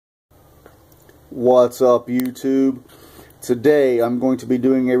What's up, YouTube? Today I'm going to be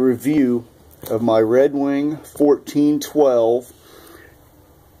doing a review of my Red Wing 1412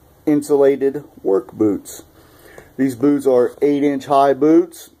 insulated work boots. These boots are 8-inch high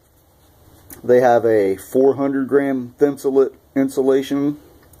boots. They have a 400 gram Thinsulate insulation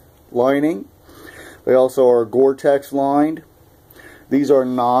lining. They also are Gore-Tex lined. These are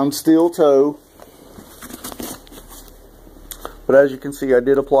non-steel toe. But as you can see, I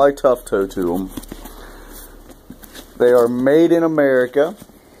did apply Tough Toe to them. They are made in America.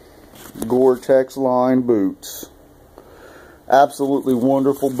 Gore-Tex line boots. Absolutely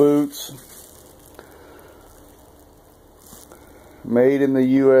wonderful boots. Made in the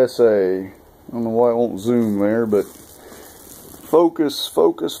USA. I don't know why it won't zoom there, but focus,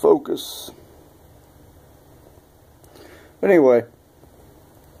 focus, focus. Anyway,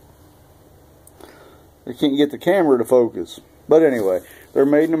 I can't get the camera to focus. But anyway, they're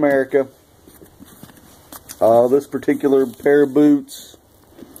made in America. This particular pair of boots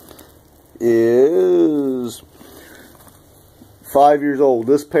is 5 years old.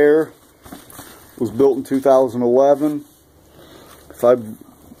 This pair was built in 2011. If I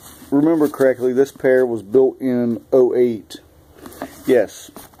remember correctly, this pair was built in 08.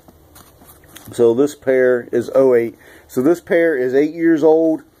 Yes. So this pair is 08. So this pair is 8 years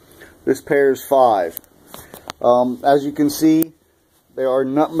old. This pair is 5. As you can see, they are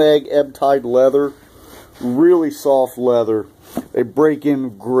nutmeg ebb-tide leather. Really soft leather. They break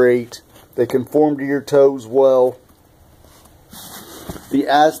in great. They conform to your toes well. The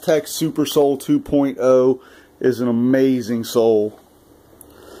Aztec Super Sole 2.0 is an amazing sole.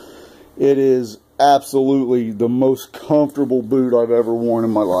 It is absolutely the most comfortable boot I've ever worn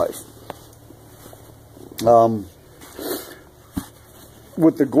in my life.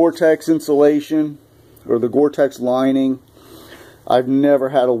 With the Gore-Tex insulation, or the Gore-Tex lining, I've never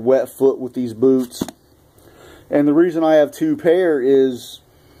had a wet foot with these boots. And the reason I have two pair is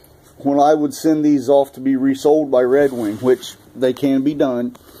when I would send these off to be resold by Red Wing, which they can be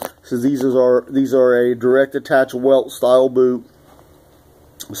done, because these are a direct attach welt style boot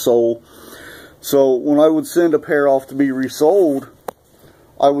sole. So when I would send a pair off to be resold,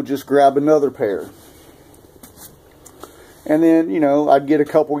 I would just grab another pair. And then, you know, I'd get a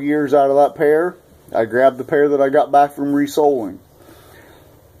couple years out of that pair. I grabbed the pair that I got back from resoling.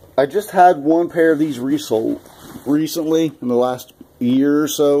 I just had one pair of these resold recently in the last year or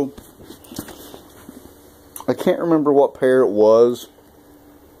so. I can't remember what pair it was,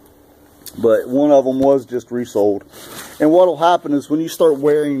 but one of them was just resold. And what will happen is when you start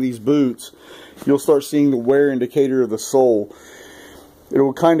wearing these boots, you'll start seeing the wear indicator of the sole. It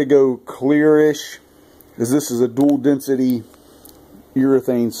will kind of go clearish, because this is a dual density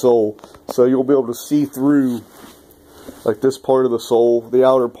urethane sole, so you'll be able to see through like this part of the sole. The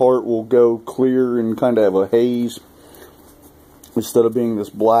outer part will go clear and kind of have a haze instead of being this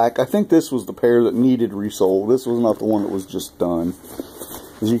black. I think this was the pair that needed resole. This was not the one that was just done.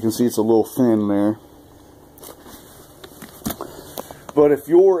 As you can see, it's a little thin there. But if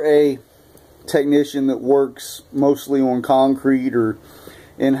you're a technician that works mostly on concrete or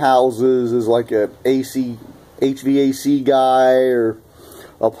in houses as like a HVAC guy or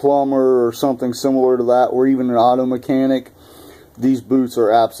a plumber or something similar to that, or even an auto mechanic, these boots are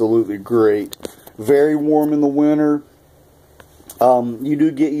absolutely great. Very warm in the winter. You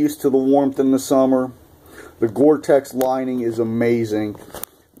do get used to the warmth in the summer. The Gore-Tex lining is amazing.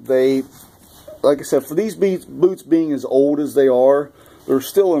 They, like I said, for these boots being as old as they are, they're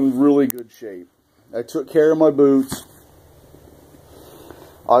still in really good shape. I took care of my boots.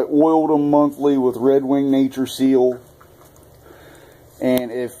 I oiled them monthly with Red Wing Nature Seal.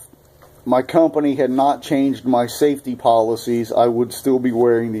 And if my company had not changed my safety policies, I would still be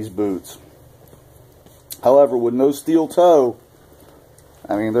wearing these boots. However, with no steel toe,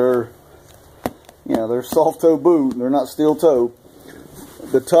 I mean, they're soft toe boot. They're not steel toe.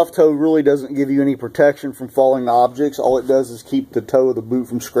 The Tough Toe really doesn't give you any protection from falling objects. All it does is keep the toe of the boot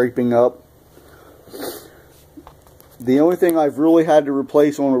from scraping up. The only thing I've really had to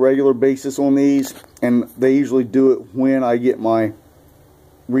replace on a regular basis on these, and they usually do it when I get my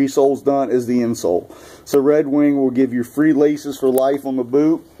resoles done, is the insole. So Red Wing will give you free laces for life on the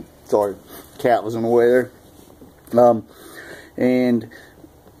boot. Sorry, cat was in the way there. And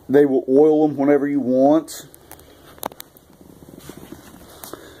they will oil them whenever you want.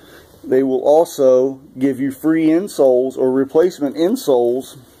 They will also give you free insoles or replacement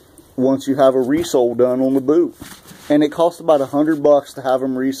insoles once you have a resole done on the boot. And it costs about $100 to have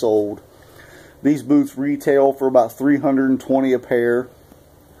them resoled. These boots retail for about $320 a pair.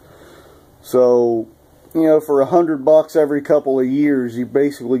 So you know, for $100 every couple of years, you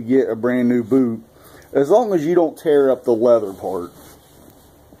basically get a brand new boot, as long as you don't tear up the leather part.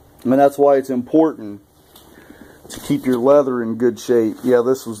 And that's why it's important to keep your leather in good shape. Yeah,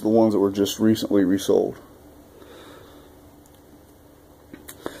 this was the ones that were just recently resold.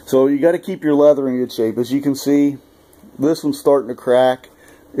 So you got to keep your leather in good shape. As you can see, this one's starting to crack.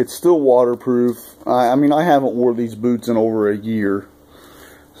 It's still waterproof. I mean, I haven't worn these boots in over a year.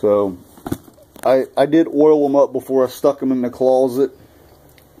 So I did oil them up before I stuck them in the closet.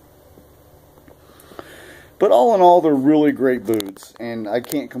 But all in all, they're really great boots, and I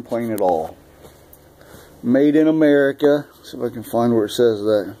can't complain at all. Made in America. See if I can find where it says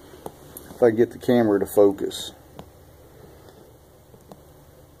that. If I can get the camera to focus.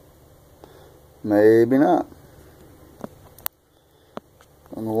 Maybe not.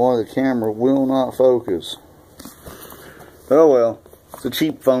 I don't know why the camera will not focus. Oh well. It's a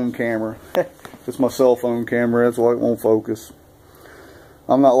cheap phone camera. It's my cell phone camera. That's why it won't focus.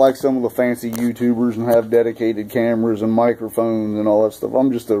 I'm not like some of the fancy YouTubers and have dedicated cameras and microphones and all that stuff.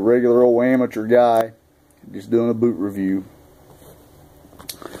 I'm just a regular old amateur guy, just doing a boot review.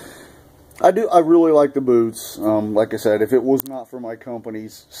 I really like the boots. Like I said, if it was not for my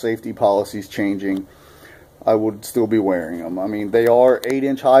company's safety policies changing, I would still be wearing them. I mean, they are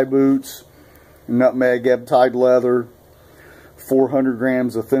 8-inch high boots, nutmeg ebb-tied leather, 400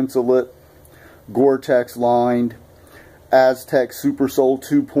 grams of Thinsulate, Gore-Tex lined, Aztec Super Sole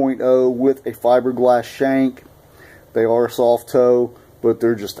 2.0 with a fiberglass shank. They are soft toe, but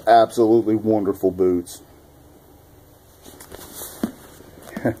they're just absolutely wonderful boots.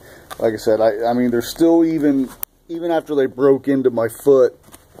 Like I said, I mean, they're still, even after they broke into my foot,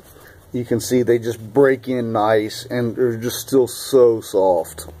 you can see they just break in nice, and they're just still so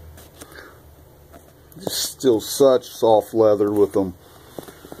soft. Just still such soft leather with them.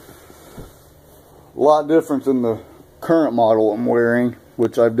 A lot different than the current model I'm wearing,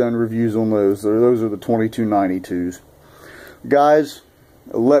 which I've done reviews on those. Those are the 2292s. Guys,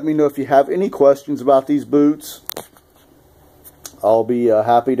 let me know if you have any questions about these boots. I'll be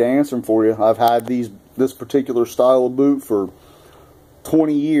happy to answer them for you. I've had this particular style of boot for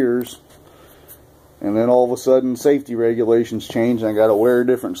 20 years, and then all of a sudden safety regulations change and I got to wear a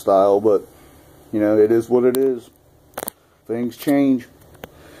different style, but you know, it is what it is. Things change.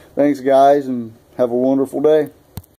 Thanks guys, and have a wonderful day.